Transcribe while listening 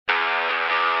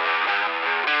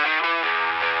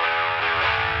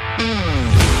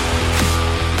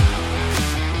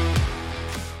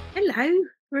Hello,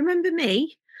 remember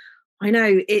me? I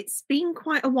know it's been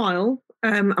quite a while,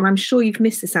 and I'm sure you've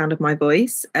missed the sound of my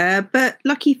voice. But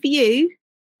lucky for you,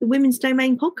 the Women's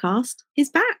Domain podcast is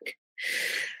back.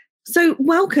 So,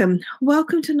 welcome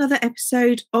to another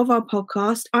episode of our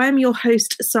podcast. I am your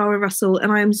host, Sarah Russell,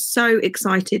 and I am so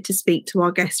excited to speak to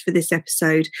our guest for this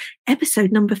episode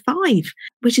number 5,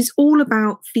 which is all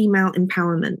about female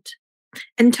empowerment.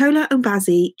 Ntola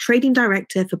Obazee, trading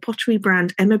director for pottery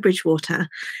brand Emma Bridgewater,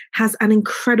 has an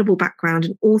incredible background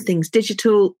in all things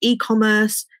digital,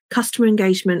 e-commerce, customer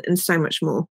engagement, and so much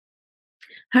more.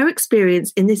 Her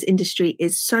experience in this industry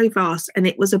is so vast, and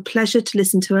it was a pleasure to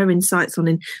listen to her insights on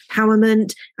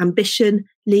empowerment, ambition,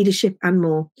 leadership, and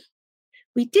more.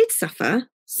 We did suffer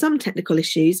some technical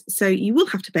issues, so you will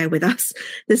have to bear with us.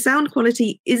 The sound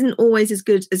quality isn't always as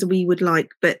good as we would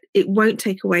like, but it won't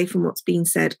take away from what's being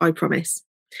said, I promise.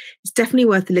 It's definitely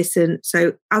worth a listen.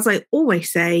 So as I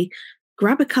always say,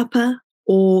 grab a cuppa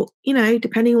or,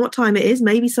 depending on what time it is,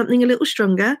 maybe something a little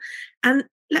stronger, and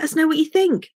let us know what you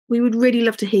think. We would really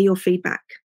love to hear your feedback.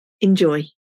 Enjoy.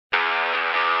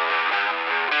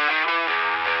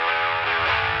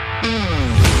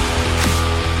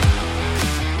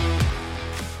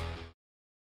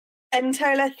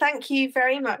 Ntola, thank you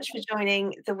very much for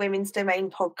joining the Women's Domain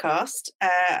podcast.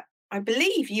 I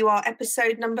believe you are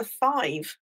episode number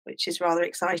 5, which is rather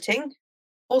exciting.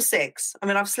 Or 6. I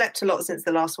mean, I've slept a lot since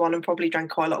the last one and probably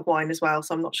drank quite a lot of wine as well,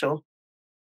 so I'm not sure.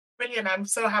 Brilliant. I'm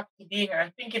so happy to be here. I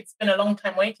think it's been a long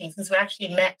time waiting since we actually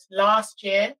met last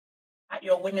year at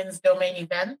your Women's Domain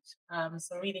event.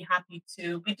 So really happy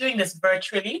to be doing this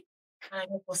virtually. And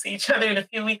we'll see each other in a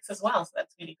few weeks as well. So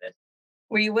that's really good.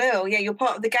 We will. Yeah, you're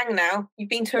part of the gang now. You've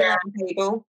been to a round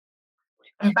table.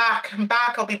 I'm back.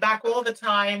 I'll be back all the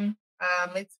time.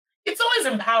 It's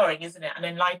always empowering, isn't it? And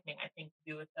enlightening, I think, to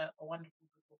be with a wonderful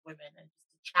group of women and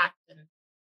just to chat and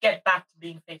get back to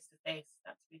being face to face.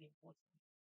 That's really important.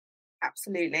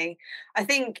 Absolutely. I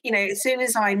think, as soon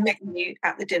as I met you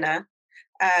at the dinner,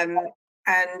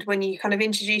 and when you kind of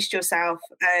introduced yourself,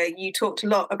 you talked a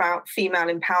lot about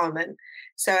female empowerment.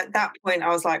 So at that point, I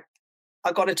was like,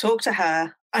 I got to talk to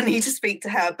her. I need to speak to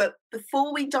her. But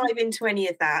before we dive into any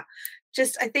of that,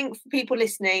 just I think for people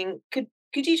listening, could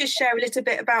you just share a little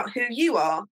bit about who you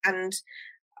are and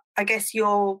I guess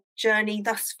your journey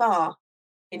thus far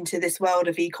into this world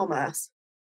of e-commerce?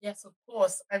 Yes, of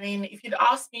course. I mean, if you'd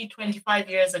asked me 25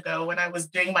 years ago when I was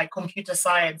doing my computer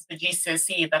science for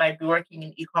GCSE that I'd be working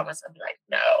in e-commerce, I'd be like,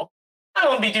 no, I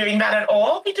won't be doing that at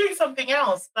all. I'll be doing something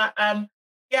else. But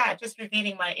just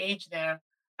revealing my age there.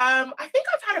 I think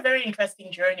I've had a very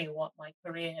interesting journey, what my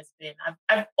career has been.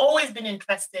 I've always been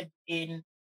interested in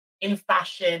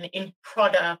fashion, in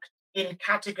product, in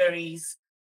categories.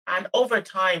 And over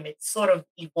time, it's sort of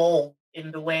evolved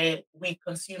in the way we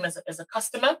consume as a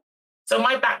customer. So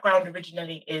my background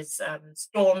originally is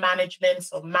store management,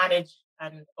 so manage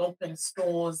and open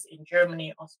stores in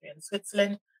Germany, Austria, and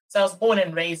Switzerland. So I was born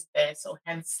and raised there. So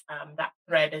hence that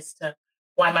thread as to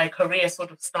why my career sort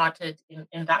of started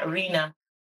in that arena.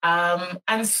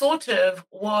 And sort of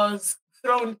was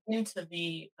thrown into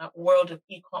the world of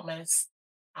e-commerce.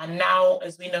 And now,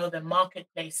 as we know, the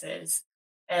marketplaces,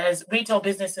 as retail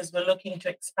businesses were looking to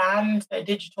expand their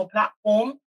digital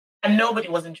platform, and nobody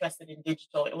was interested in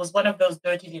digital. It was one of those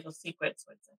dirty little secrets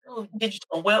where it's like, oh,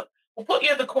 digital, we'll put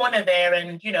you in the corner there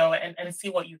and see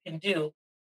what you can do.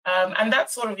 And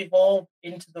that sort of evolved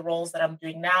into the roles that I'm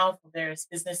doing now for various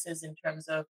businesses in terms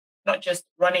of not just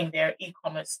running their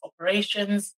e-commerce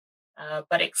operations,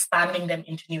 but expanding them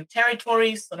into new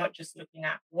territories. So not just looking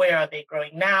at where are they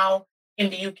growing now in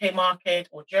the UK market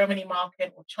or Germany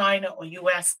market or China or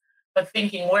US, but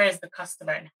thinking where is the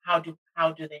customer and how do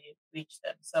they reach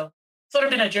them? So sort of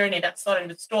been a journey that started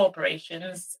with store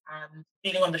operations and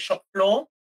being on the shop floor,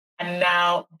 and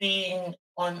now being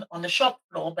on the shop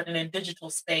floor, but in a digital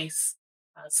space,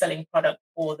 selling product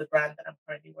for the brand that I'm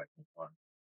currently working for.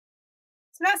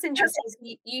 So that's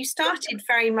interesting. You started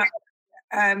very much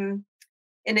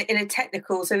in a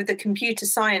technical, so with the computer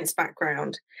science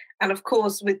background, and of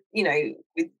course with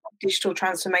digital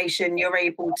transformation, you're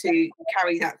able to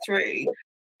carry that through.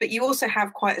 But you also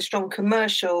have quite a strong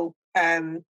commercial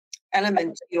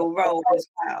element to your role as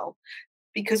well.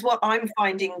 Because what I'm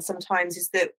finding sometimes is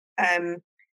that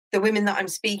the women that I'm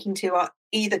speaking to are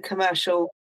either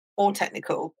commercial or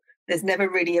technical. There's never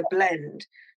really a blend.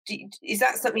 Is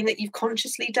that something that you've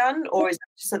consciously done, or is that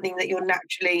just something that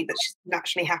that's just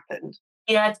naturally happened?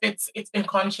 Yeah, it's been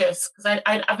conscious, because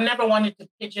I've never wanted to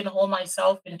pigeonhole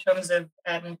myself in terms of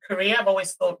career. I've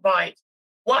always thought, right,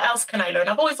 what else can I learn?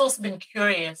 I've always also been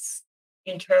curious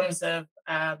in terms of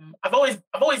I've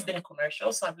always been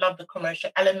commercial, so I've loved the commercial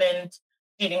element,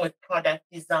 dealing with product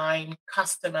design,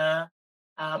 customer,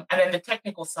 and then the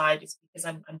technical side is because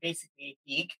I'm basically a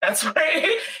geek. That's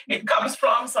where it comes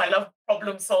from. So I love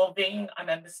problem solving and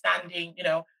understanding,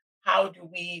 how do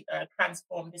we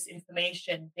transform this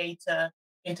information data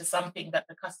into something that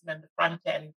the customer in the front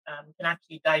end can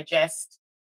actually digest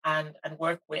and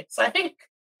work with. So I think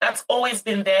that's always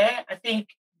been there. I think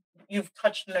you've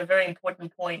touched on a very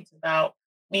important point about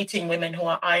meeting women who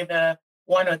are either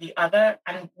one or the other,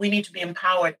 and we need to be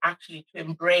empowered actually to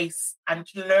embrace and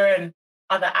to learn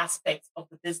other aspects of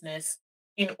the business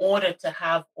in order to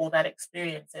have all that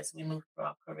experience as we move through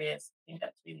our careers. I think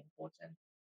that's really important.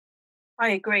 I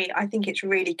agree. I think it's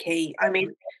really key. I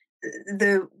mean,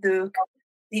 the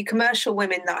commercial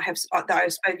women that I've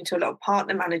spoken to, a lot of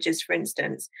partner managers, for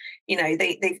instance,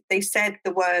 they said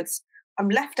the words, "I'm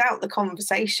left out the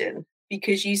conversation,"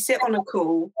 because you sit on a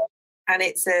call and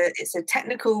it's a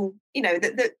technical,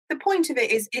 the point of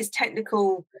it is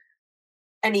technical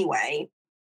anyway,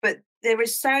 but there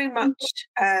is so much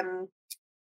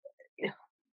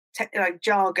like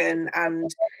jargon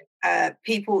and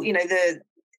people,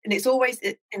 and it's always,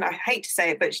 and I hate to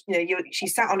say it, but she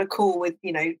sat on a call with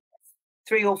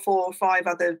 3 or 4 or 5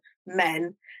 other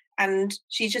men, and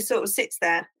she just sort of sits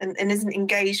there and isn't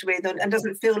engaged with and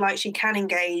doesn't feel like she can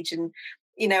engage. And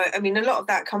I mean, a lot of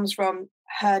that comes from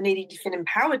her needing to feel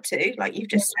empowered to, like you've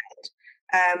just said,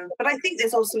 but I think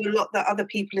there's also a lot that other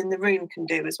people in the room can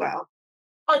do as well.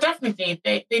 Oh, definitely.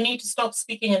 They need to stop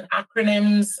speaking in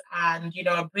acronyms and,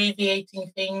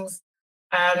 abbreviating things.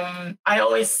 I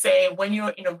always say when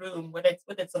you're in a room, whether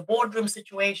it's a boardroom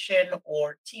situation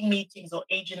or team meetings or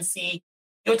agency,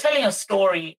 you're telling a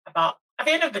story about, at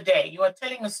the end of the day, you are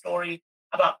telling a story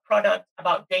about product,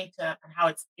 about data, and how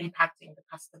it's impacting the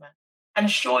customer. And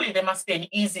surely there must be an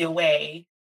easier way,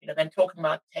 than talking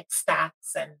about tech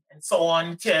stacks and so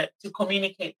on to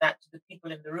communicate that to the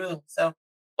people in the room. So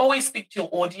always speak to your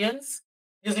audience,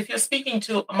 because if you're speaking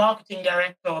to a marketing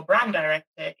director or brand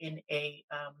director in a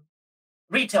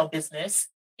retail business,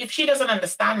 if she doesn't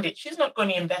understand it, she's not going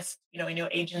to invest, in your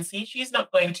agency. She's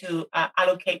not going to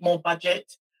allocate more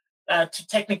budget to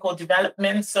technical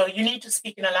development. So you need to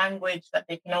speak in a language that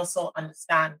they can also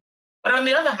understand. But on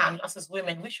the other hand, us as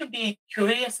women, we should be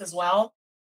curious as well.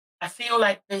 I feel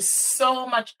like there's so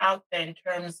much out there in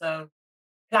terms of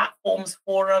platforms,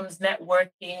 forums,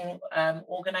 networking,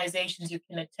 organizations you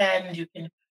can attend. You can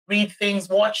read things,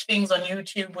 watch things on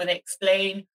YouTube where they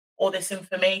explain all this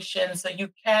information. So you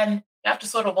have to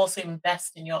sort of also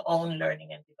invest in your own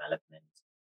learning and development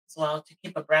as well to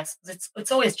keep abreast, because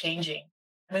it's always changing.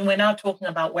 I mean, we're now talking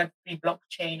about Web3,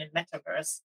 blockchain, and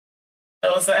metaverse.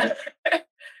 Those are,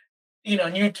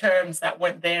 new terms that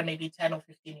weren't there maybe 10 or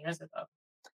 15 years ago.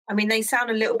 I mean, they sound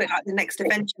a little bit like the next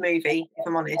adventure movie, if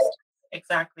I'm honest.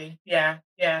 Exactly. Yeah.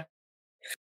 Yeah.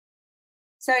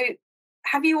 So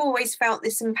have you always felt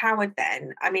this empowered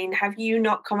then? I mean, have you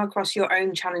not come across your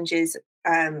own challenges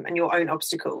and your own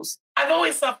obstacles? I've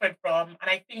always suffered from, and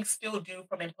I think still do,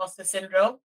 from imposter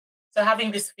syndrome. So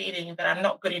having this feeling that I'm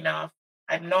not good enough,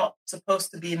 I'm not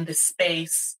supposed to be in this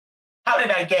space. How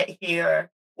did I get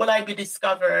here? Will I be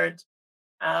discovered?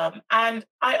 And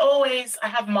I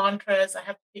have mantras. I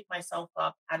have to pick myself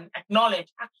up and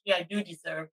acknowledge, actually, I do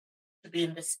deserve to be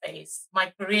in this space.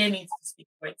 My career needs to speak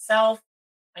for itself.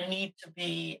 I need to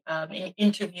be in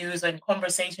interviews and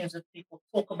conversations with people,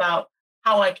 talk about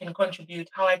how I can contribute,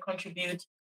 how I contribute.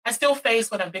 I still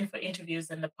face when I've been for interviews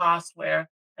in the past where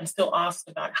I'm still asked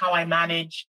about how I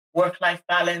manage work-life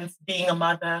balance, being a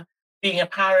mother, being a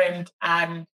parent.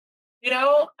 And,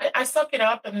 I suck it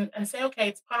up and say, okay,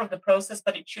 it's part of the process,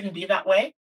 but it shouldn't be that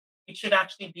way. It should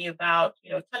actually be about,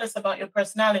 tell us about your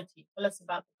personality, tell us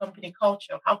about the company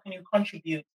culture. How can you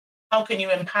contribute? How can you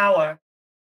empower?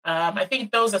 I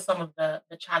think those are some of the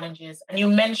challenges. And you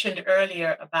mentioned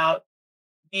earlier about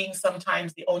being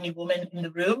sometimes the only woman in the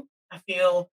room. I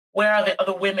feel, where are the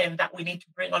other women that we need to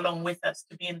bring along with us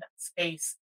to be in that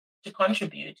space to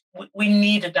contribute? We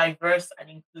need a diverse and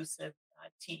inclusive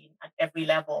team at every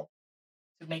level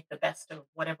to make the best of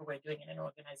whatever we're doing in an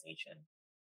organization.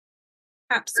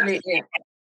 Absolutely.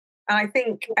 And I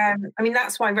think,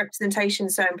 that's why representation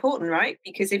is so important, right?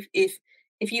 Because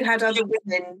if you had other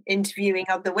women interviewing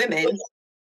other women,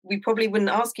 we probably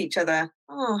wouldn't ask each other,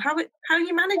 oh, how are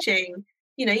you managing?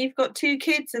 You've got 2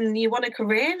 kids and you want a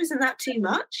career. Isn't that too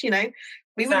much? We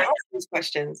wouldn't ask these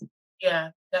questions. Yeah,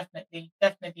 definitely.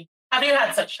 Definitely. Have you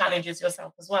had such challenges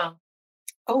yourself as well?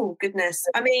 Oh, goodness.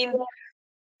 I mean,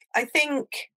 I think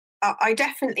I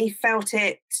definitely felt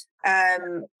it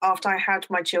after I had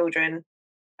my children.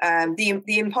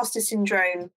 The imposter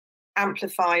syndrome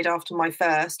amplified after my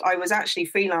first. I was actually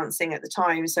freelancing at the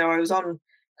time, so I was on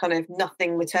kind of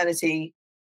nothing maternity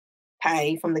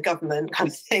pay from the government kind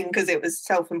of thing because it was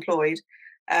self-employed,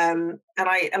 and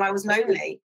I was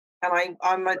lonely, and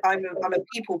I'm a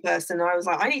people person. And I was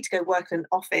like, I need to go work in an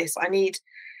office. I need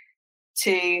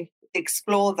to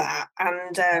explore that.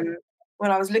 And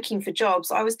when I was looking for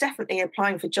jobs, I was definitely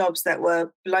applying for jobs that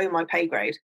were below my pay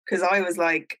grade because I was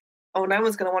like, oh, no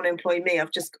one's going to want to employ me.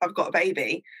 I've got a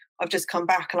baby. I've just come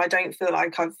back, and I don't feel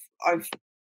like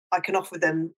I can offer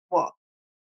them what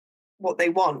they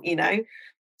want.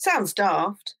 Sounds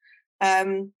daft.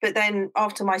 But then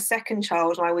after my second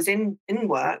child, I was in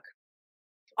work.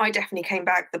 I definitely came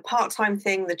back. The part-time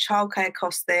thing, the childcare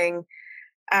cost thing,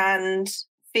 and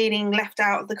feeling left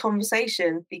out of the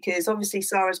conversation because obviously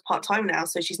Sarah's part-time now,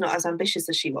 so she's not as ambitious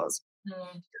as she was. She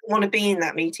doesn't want to be in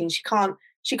that meeting. She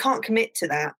can't commit to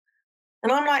that.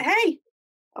 And I'm like, hey,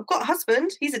 I've got a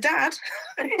husband. He's a dad.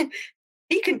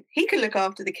 he can look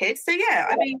after the kids. So yeah,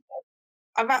 I mean,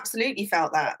 I've absolutely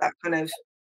felt that kind of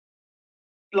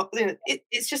block.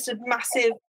 It's just a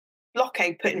massive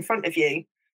blockade put in front of you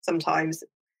sometimes.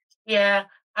 Yeah.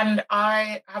 And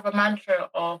I have a mantra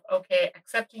of, okay,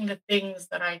 accepting the things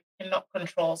that I cannot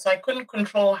control. So I couldn't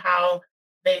control how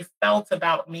they felt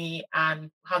about me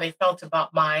and how they felt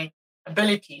about my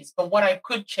abilities. But what I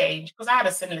could change, because I had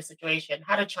a similar situation,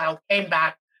 had a child, came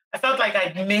back. I felt like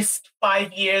I'd missed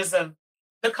 5 years of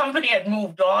the company had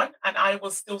moved on, and I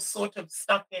was still sort of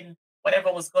stuck in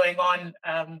whatever was going on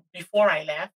before I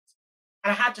left.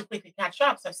 And I had to quickly catch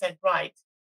up. So I said, right,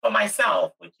 for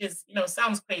myself, which is,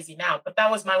 sounds crazy now, but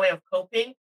that was my way of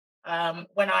coping.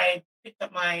 When I picked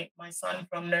up my son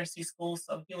from nursery school,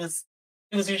 so he was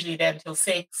usually there until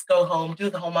 6, go home,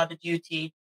 do the home mother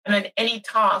duty, and then any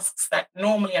tasks that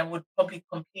normally I would probably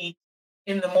complete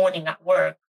in the morning at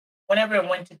work, whenever I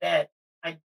went to bed,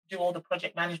 I'd do all the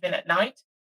project management at night.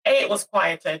 A, it was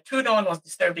quieter. Two, no one was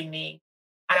disturbing me.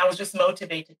 And I was just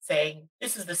motivated saying,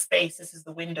 this is the space, this is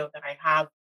the window that I have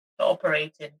to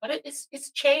operate in. But it's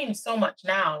changed so much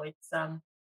now. I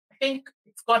think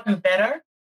it's gotten better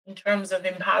in terms of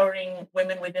empowering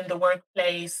women within the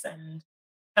workplace and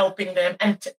helping them.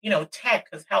 And tech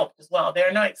has helped as well. There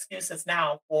are no excuses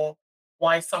now for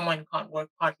why someone can't work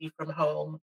partly from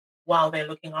home while they're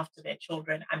looking after their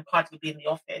children and partly be in the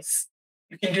office.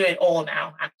 You can do it all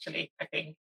now, actually, I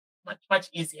think. Much, much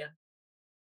easier.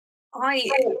 I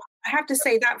have to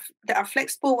say that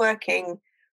flexible working,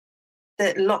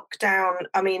 that lockdown,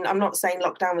 I mean, I'm not saying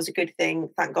lockdown was a good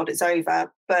thing, thank God it's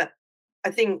over, but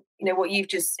I think, what you've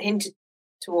just hinted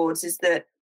towards is that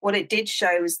what it did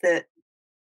show is that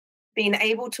being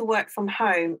able to work from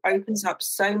home opens up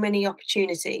so many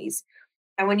opportunities.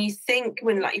 And when you think,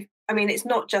 it's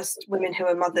not just women who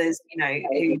are mothers,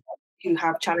 who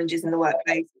have challenges in the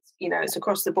workplace, it's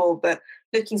across the board, but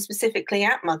looking specifically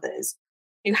at mothers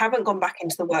who haven't gone back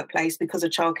into the workplace because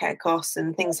of childcare costs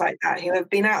and things like that, who have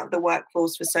been out of the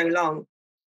workforce for so long.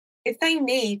 If they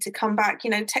need to come back,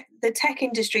 the tech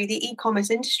industry, the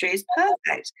e-commerce industry is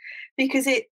perfect because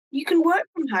you can work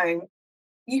from home,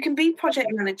 you can be project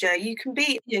manager, you can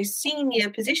be senior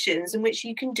positions in which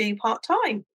you can do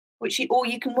part-time, or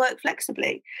you can work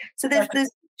flexibly. So there's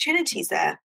opportunities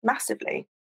there massively.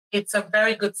 It's a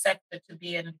very good sector to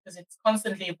be in because it's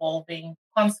constantly evolving,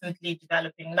 constantly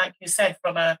developing. Like you said,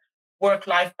 from a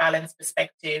work-life balance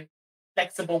perspective,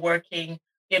 flexible working,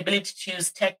 the ability to use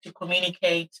tech to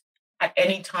communicate at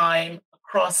any time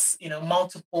across,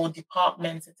 multiple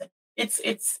departments.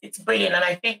 It's brilliant. And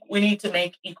I think we need to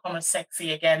make e-commerce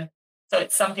sexy again. So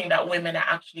it's something that women are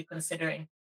actually considering.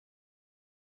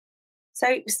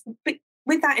 So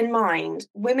with that in mind,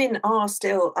 women are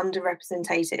still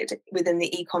underrepresented within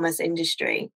the e-commerce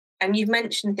industry. And you've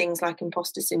mentioned things like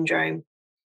imposter syndrome,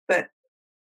 but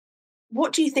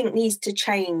what do you think needs to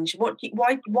change?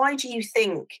 Why do you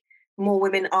think more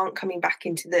women aren't coming back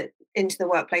into the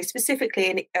workplace,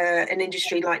 specifically in an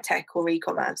industry like tech or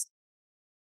e-commerce?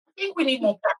 I think we need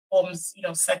more platforms,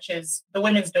 such as the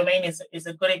Women's Domain is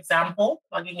a good example,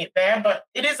 plugging it there, but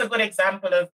it is a good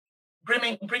example of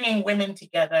bringing women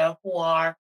together who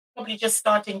are probably just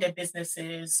starting their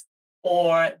businesses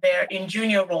or they're in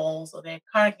junior roles or they're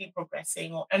currently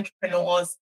progressing or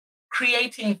entrepreneurs,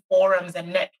 creating forums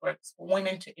and networks for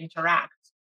women to interact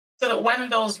so that when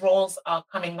those roles are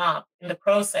coming up in the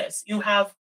process, you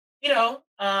have,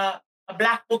 a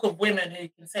black book of women who you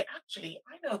can say, actually,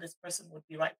 I know this person would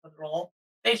be right for the role.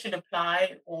 They should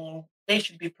apply or they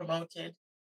should be promoted.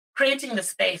 Creating the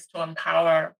space to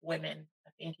empower women,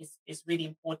 I think, is really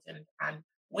important. And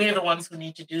we're the ones who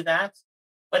need to do that.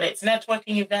 Whether it's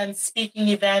networking events, speaking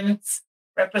events,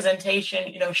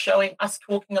 representation, showing us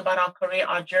talking about our career,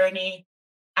 our journey,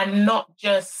 and not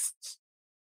just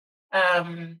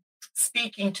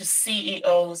speaking to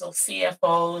CEOs or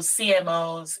CFOs,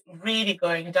 CMOs, really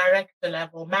going director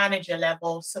level, manager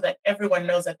level, so that everyone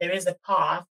knows that there is a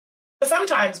path. But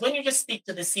sometimes when you just speak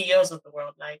to the CEOs of the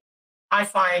world, like I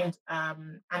find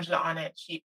Angela Arnett,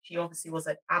 she obviously was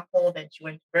at Apple, then she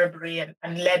went to Burberry and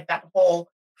led that whole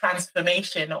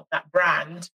transformation of that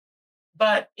brand.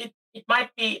 But it might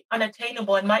be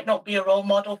unattainable and might not be a role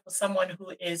model for someone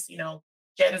who is,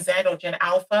 Gen Z or Gen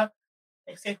Alpha.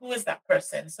 They say, who is that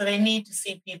person? So they need to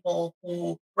see people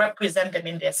who represent them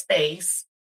in their space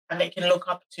and they can look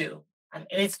up to. And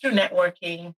it's through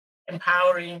networking,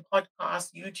 empowering,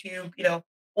 podcasts, YouTube,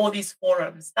 all these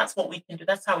forums. That's what we can do.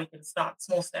 That's how we can start,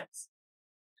 small steps.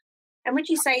 And would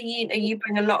you say you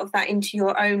bring a lot of that into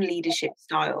your own leadership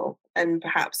style? And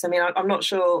perhaps, I mean, I'm not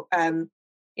sure,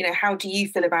 how do you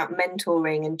feel about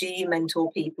mentoring, and do you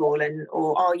mentor people,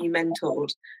 or are you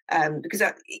mentored? Because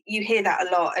you hear that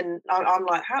a lot, and I'm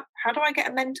like, how do I get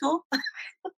a mentor?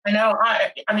 I know.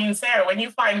 I mean, Sarah, when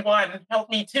you find one, help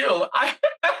me too. I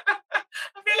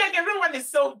feel like everyone is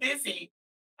so busy.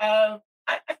 I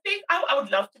think I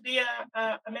would love to be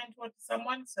a mentor to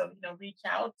someone. So, reach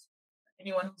out.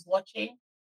 Anyone who's watching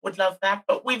would love that.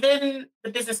 But within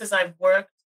the businesses I've worked,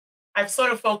 I've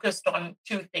sort of focused on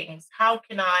two things. How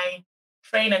can I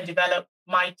train and develop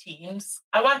my teams?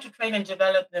 I want to train and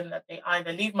develop them that they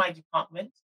either leave my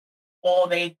department or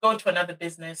they go to another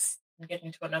business and get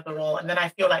into another role. And then I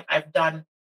feel like I've done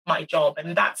my job.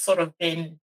 And that's sort of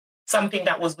been something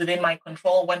that was within my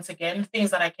control. Once again,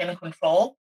 things that I can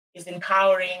control is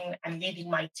empowering and leading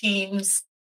my teams.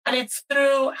 And it's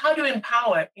through how to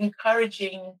empower,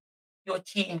 encouraging your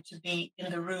team to be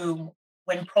in the room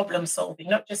when problem solving,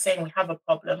 not just saying we have a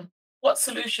problem. What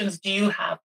solutions do you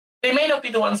have? They may not be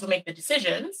the ones who make the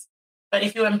decisions, but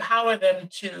if you empower them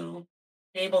to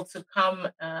be able to come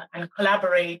and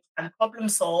collaborate and problem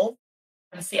solve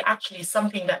and see actually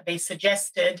something that they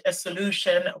suggested, a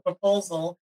solution, a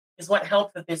proposal, is what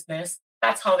helped the business,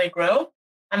 that's how they grow.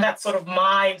 And that's sort of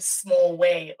my small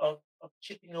way of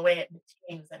chipping away at the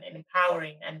teams and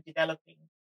empowering and developing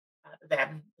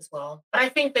them as well. But I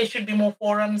think there should be more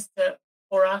forums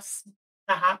for us,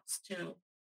 perhaps, to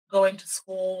go into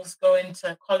schools, go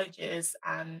into colleges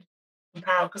and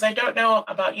empower. Because I don't know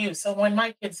about you. So when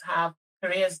my kids have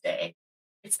Careers Day,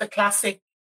 it's the classic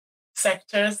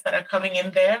sectors that are coming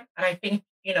in there. And I think,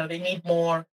 they need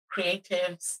more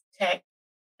creatives, tech,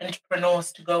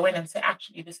 entrepreneurs to go in and say,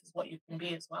 actually, this is what you can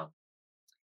be as well.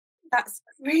 That's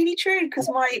really true, because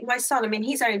my son, I mean,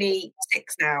 he's only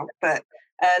 6 now, but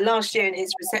last year in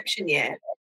his reception year,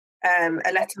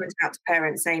 a letter went out to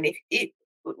parents saying if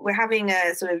we're having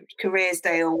a sort of careers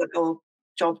day or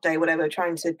job day, whatever,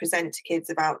 trying to present to kids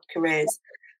about careers.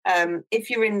 If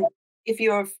you're in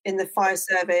the fire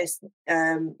service,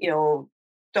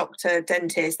 doctor,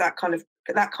 dentist, that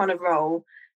kind of role,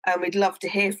 we'd love to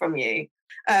hear from you.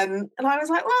 And I was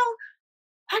like, well,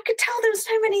 I could tell them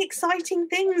so many exciting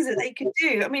things that they could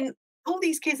do. I mean, all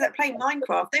these kids that play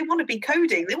Minecraft, they want to be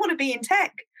coding, they want to be in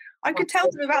tech. I could tell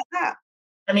them about that.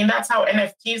 I mean, that's how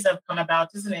NFTs have come about,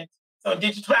 isn't it? So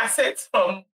digital assets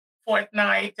from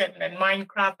Fortnite and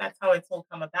Minecraft, that's how it's all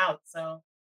come about. So,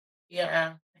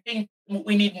 yeah, I think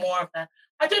we need more of that.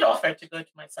 I did offer to go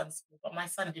to my son's school, but my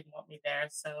son didn't want me there.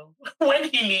 So when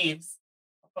he leaves,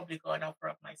 I'll probably go and offer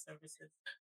up my services.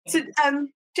 So,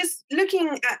 just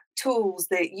looking at tools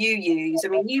that you use, I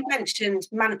mean, you mentioned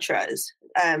mantras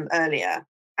earlier,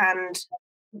 and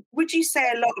would you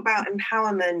say a lot about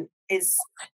empowerment is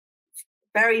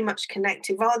very much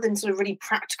connected, rather than sort of really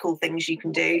practical things you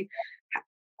can do,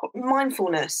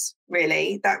 mindfulness,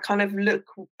 really, that kind of look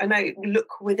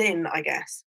within, I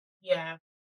guess? Yeah,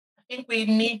 I think we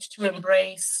need to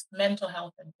embrace mental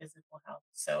health and physical health.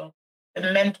 So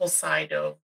the mental side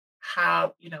of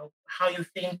how you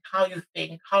think, how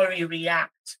you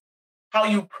react, how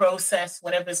you process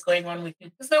whatever's going on with you.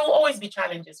 Because there will always be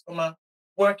challenges from a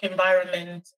work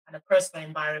environment and a personal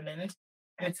environment.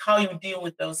 And it's how you deal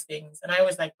with those things. And I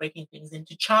always like breaking things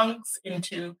into chunks,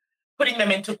 into putting them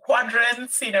into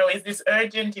quadrants. Is this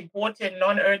urgent, important,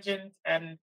 non-urgent?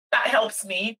 And that helps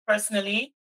me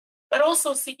personally. But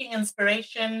also seeking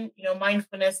inspiration,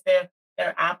 mindfulness, there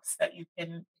are apps that you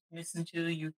can listen to.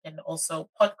 You can also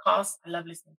podcast. I love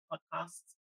listening to podcasts.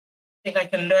 I think I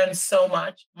can learn so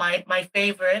much. My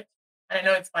favorite, and I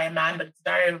know it's by a man, but it's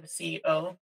Diary of a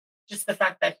CEO. Just the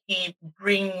fact that he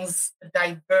brings a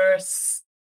diverse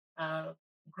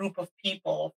group of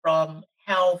people from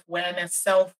health, wellness,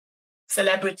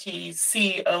 celebrities,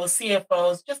 CEOs,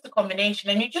 CFOs, just a combination.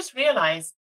 And you just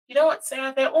realize you know what,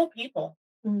 Sarah? They're all people.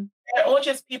 Mm. They're all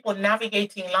just people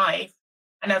navigating life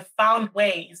and have found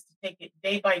ways to take it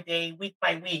day by day, week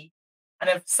by week, and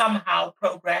have somehow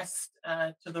progressed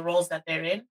to the roles that they're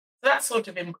in. So that's sort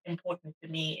of important to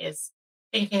me, is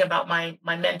thinking about my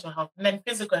mental health and then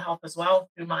physical health as well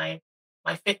through my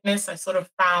fitness. I sort of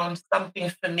found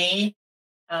something for me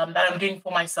that I'm doing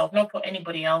for myself, not for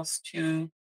anybody else, to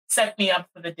set me up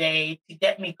for the day, to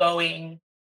get me going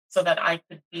so that I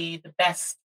could be the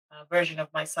best version of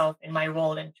myself in my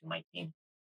role and to my team.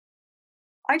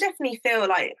 I definitely feel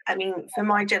like, I mean, for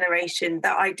my generation,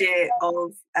 that idea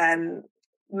of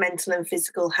mental and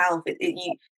physical health,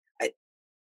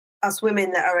 us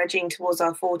women that are edging towards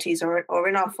our 40s or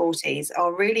in our 40s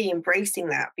are really embracing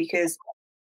that, because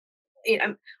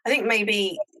I think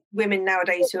maybe women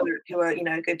nowadays who are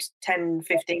a good 10,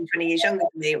 15, 20 years younger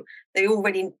than me, they're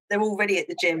already at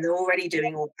the gym, they're already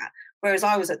doing all that, whereas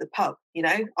I was at the pub.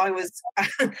 I was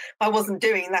I wasn't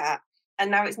doing that. And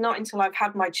now it's not until I've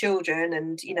had my children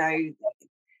and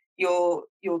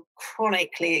you're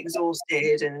chronically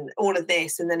exhausted and all of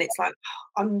this, and then it's like,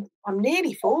 I'm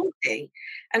nearly 40.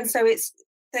 And so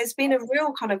there's been a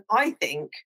real kind of, I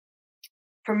think,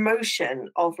 promotion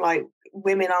of like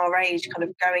women our age kind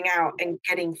of going out and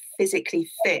getting physically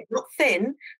fit, not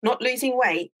thin, not losing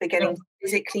weight, but getting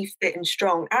physically fit and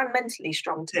strong and mentally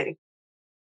strong too.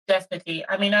 Definitely.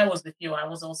 I mean, I was with you. I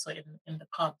was also in the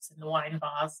pubs, in the wine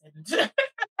bars, and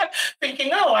thinking,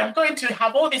 oh, I'm going to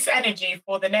have all this energy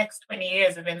for the next 20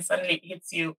 years. And then suddenly it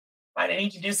hits you, right? I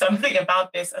need to do something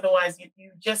about this. Otherwise,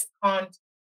 you just can't,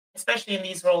 especially in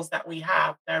these roles that we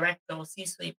have, director or C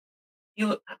suite.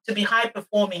 To be high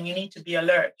performing, you need to be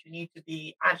alert, you need to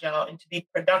be agile, and to be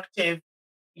productive,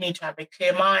 you need to have a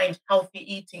clear mind,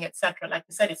 healthy eating, etc. Like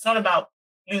you said, it's not about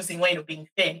losing weight or being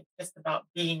thin, it's just about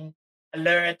being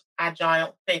alert,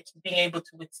 agile, fit, being able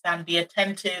to withstand, be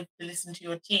attentive, to listen to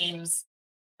your teams.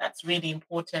 That's really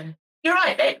important. You're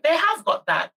right, they have got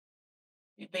that.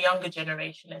 The younger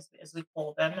generation, as we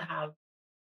call them,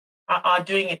 are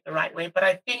doing it the right way. But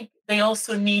I think they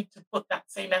also need to put that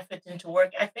same effort into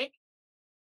work ethic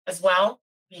as well,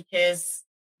 because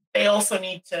they also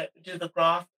need to do the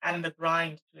graft and the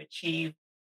grind to achieve,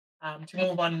 to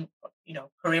move on.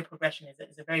 Career progression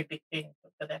is a very big thing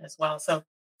for them as well. So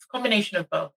it's a combination of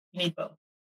both. You need both.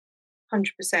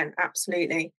 100%,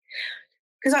 absolutely.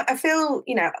 Because I feel,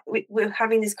 we're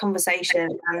having this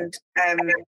conversation, and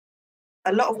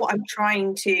a lot of what I'm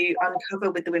trying to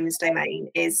uncover with the women's domain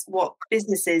is what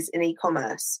businesses in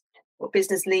e-commerce, what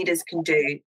business leaders can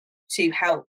do to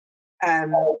help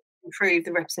improve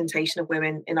the representation of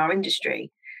women in our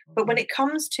industry. But when it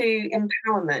comes to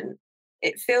empowerment,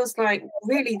 it feels like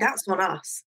really that's on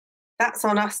us. That's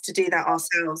on us to do that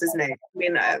ourselves, isn't it? I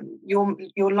mean,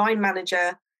 your line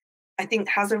manager, I think,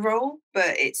 has a role,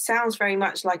 but it sounds very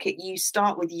much like you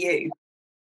start with you.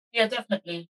 Yeah,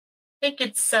 definitely. I think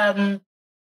it's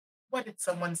what did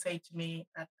someone say to me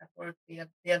at work the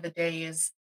other day,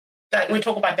 is that we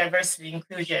talk about diversity and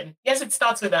inclusion. Yes, it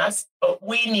starts with us, but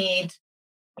we need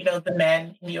the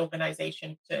men in the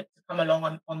organization to come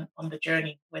along on the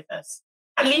journey with us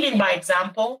and leading by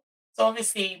example. So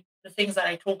obviously the things that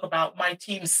I talk about, my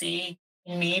team see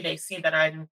in me, they see that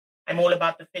I'm all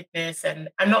about the fitness, and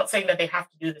I'm not saying that they have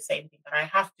to do the same thing that I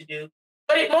have to do,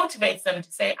 but it motivates them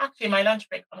to say, actually, my lunch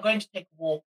break, I'm going to take a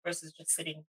walk versus just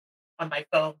sitting on my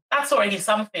phone. That's already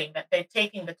something that they're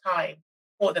taking the time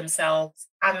for themselves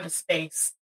and the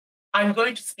space. I'm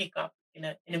going to speak up in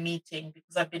a meeting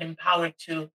because I've been empowered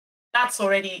to. That's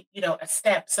already, a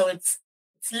step. So it's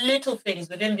little things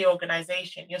within the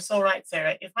organization. You're so right,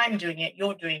 Sarah. If I'm doing it,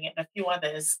 you're doing it, and a few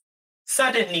others,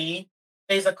 suddenly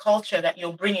there's a culture that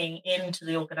you're bringing into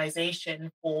the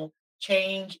organization for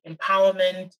change,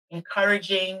 empowerment,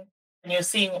 encouraging, and you're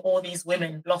seeing all these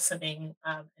women blossoming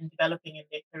and developing in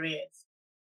their careers.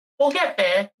 We'll get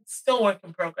there. It's still work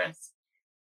in progress.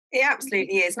 It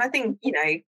absolutely is. And I think,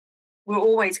 we're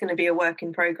always going to be a work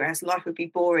in progress. Life would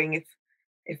be boring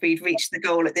if we'd reached the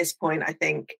goal at this point, I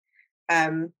think.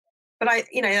 But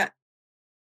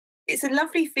it's a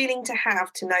lovely feeling to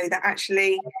have, to know that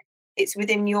actually it's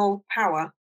within your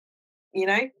power,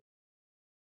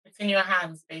 It's in your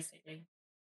hands, basically.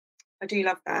 I do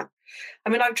love that. I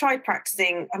mean, I've tried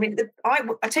practicing. I mean, I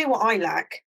tell you what I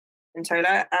lack,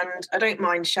 Ntola, and I don't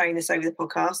mind sharing this over the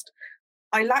podcast.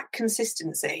 I lack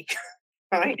consistency,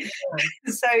 right?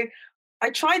 So I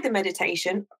tried the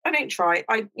meditation. I don't try.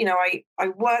 I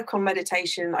work on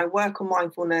meditation. I work on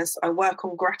mindfulness. I work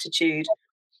on gratitude.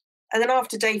 And then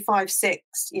after day 5,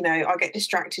 6, I get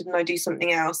distracted and I do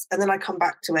something else. And then I come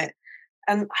back to it.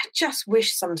 And I just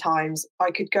wish sometimes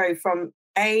I could go from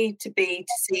A to B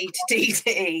to C to D to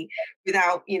E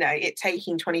without, it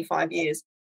taking 25 years.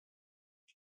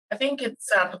 I think it's,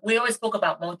 we always talk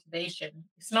about motivation.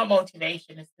 It's not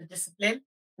motivation, it's the discipline.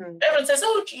 Everyone says,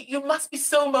 oh, you must be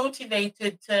so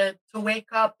motivated to wake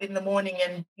up in the morning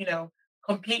and,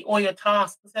 complete all your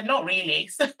tasks. I said, not really.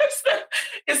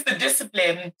 It's the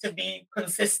discipline to be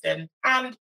consistent.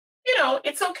 And,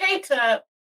 it's okay to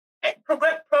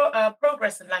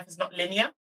progress in life is not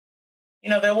linear.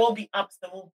 There will be ups,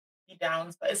 there will be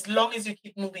downs, but as long as you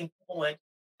keep moving forward,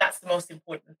 that's the most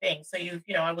important thing. So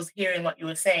I was hearing what you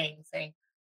were saying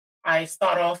I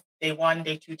start off day 1,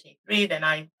 day 2, day 3, then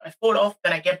I fall off,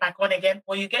 then I get back on again.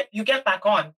 Well, you get back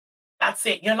on. That's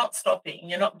it. You're not stopping.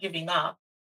 You're not giving up.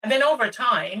 And then over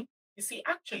time, you see,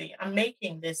 actually, I'm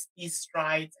making these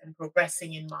strides and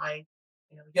progressing in my,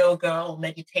 yoga or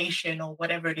meditation or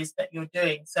whatever it is that you're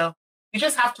doing. So you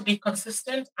just have to be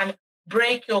consistent and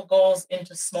break your goals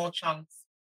into small chunks.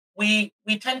 We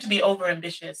tend to be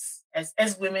overambitious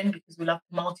as women because we love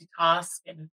to multitask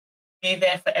and be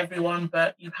there for everyone,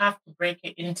 but you have to break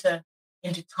it into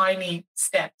tiny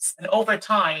steps. And over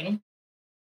time,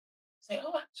 say,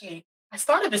 oh, actually, I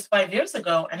started this 5 years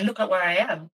ago and look at where I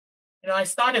am. I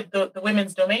started the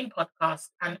Women's Domain podcast,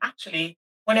 and actually,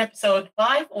 when episode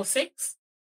 5 or 6,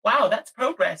 wow, that's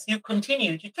progress. You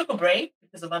continued. You took a break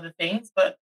because of other things,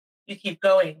 but you keep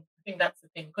going. I think that's the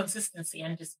thing, consistency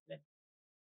and discipline.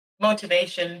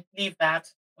 Motivation, leave that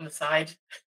on the side.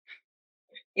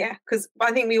 Yeah, because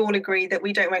I think we all agree that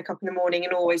we don't wake up in the morning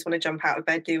and always want to jump out of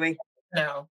bed, do we?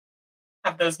 No,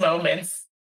 have those moments.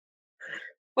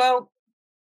 Well,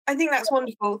 I think that's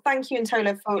wonderful. Thank you,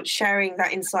 Ntola, for sharing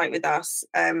that insight with us.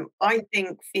 I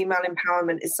think female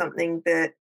empowerment is something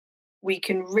that we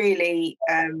can really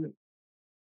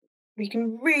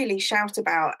shout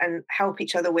about and help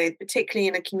each other with, particularly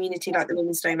in a community like the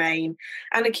Women's Domain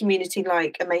and a community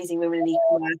like Amazing Women in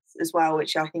E-commerce as well,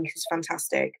 which I think is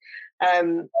fantastic.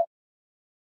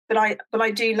 But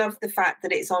I do love the fact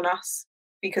that it's on us,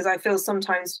 because I feel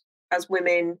sometimes as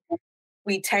women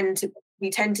we tend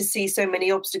to see so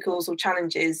many obstacles or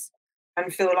challenges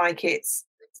and feel like it's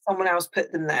someone else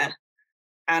put them there,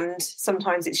 and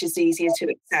sometimes it's just easier to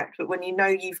accept. But when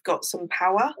you've got some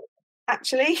power,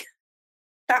 actually,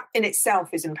 that in itself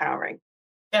is empowering.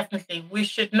 Definitely. We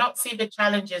should not see the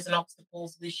challenges and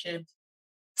obstacles. We should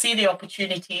see the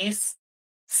opportunities,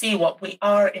 see what we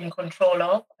are in control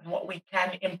of and what we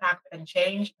can impact and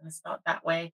change, and start that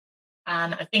way.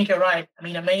 And I think you're right. I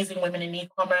mean, Amazing Women in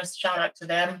E-commerce, shout out to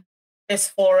them, this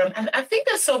forum. And I think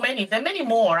there's so many. There are many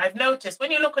more. I've noticed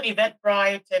when you look on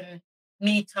Eventbrite and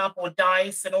Meetup or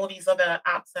Dice and all these other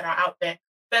apps that are out there,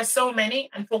 there's so many.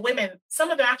 And for women,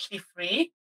 some of them are actually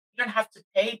free. You don't have to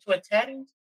pay to attend.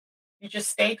 You just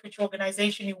state which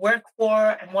organization you work for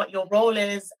and what your role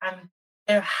is. And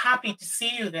they're happy to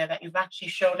see you there, that you've actually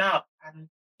shown up, and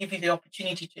give you the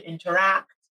opportunity to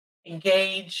interact,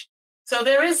 engage. So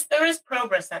there is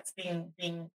progress that's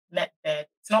being met there.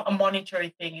 It's not a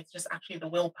monetary thing. It's just actually the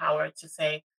willpower to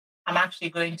say, I'm actually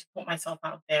going to put myself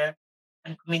out there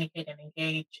and communicate and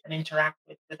engage and interact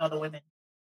with other women.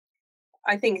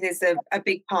 I think there's a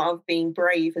big part of being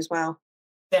brave as well.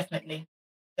 Definitely.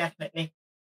 Definitely.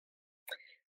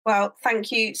 Well,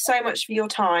 thank you so much for your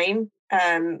time.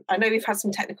 I know we've had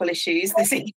some technical issues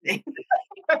this evening.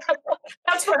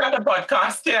 That's for another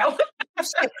podcast, yeah.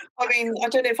 I mean, I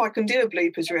don't know if I can do a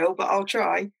bloopers reel, but I'll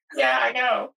try. Yeah, I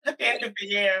know. At the end of the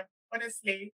year,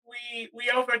 honestly, we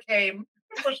overcame,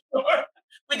 for sure.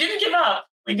 We didn't give up.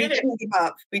 We didn't give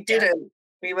up. We didn't.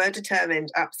 We were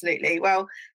determined, absolutely. Well,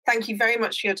 thank you very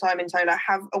much for your time, Ntola.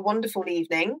 Have a wonderful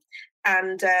evening.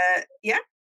 And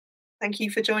thank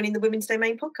you for joining the Women's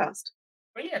Domain podcast.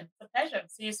 Brilliant. It's a pleasure.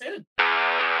 See you soon.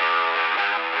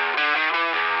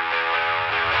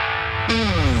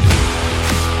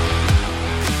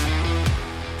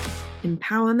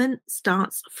 Empowerment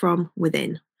starts from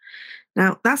within.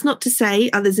 Now, that's not to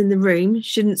say others in the room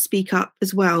shouldn't speak up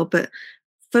as well, but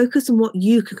focus on what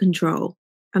you can control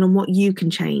and on what you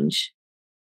can change.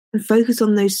 And focus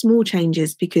on those small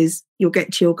changes, because you'll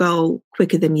get to your goal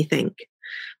quicker than you think.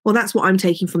 Well, that's what I'm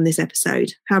taking from this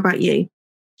episode. How about you?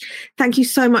 Thank you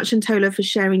so much, Ntola, for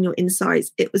sharing your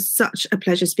insights. It was such a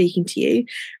pleasure speaking to you,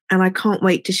 and I can't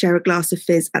wait to share a glass of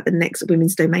fizz at the next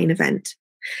Women's Domain event.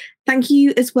 Thank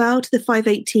you as well to the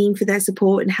 5/8 team for their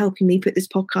support in helping me put this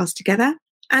podcast together,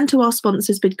 and to our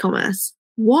sponsors, BidCommerce.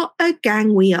 What a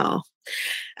gang we are.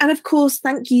 And of course,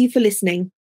 thank you for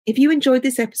listening. If you enjoyed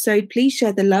this episode, please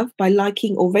share the love by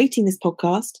liking or rating this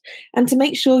podcast. And to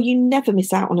make sure you never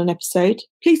miss out on an episode,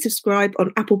 please subscribe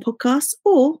on Apple Podcasts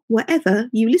or wherever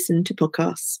you listen to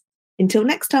podcasts. Until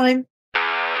next time.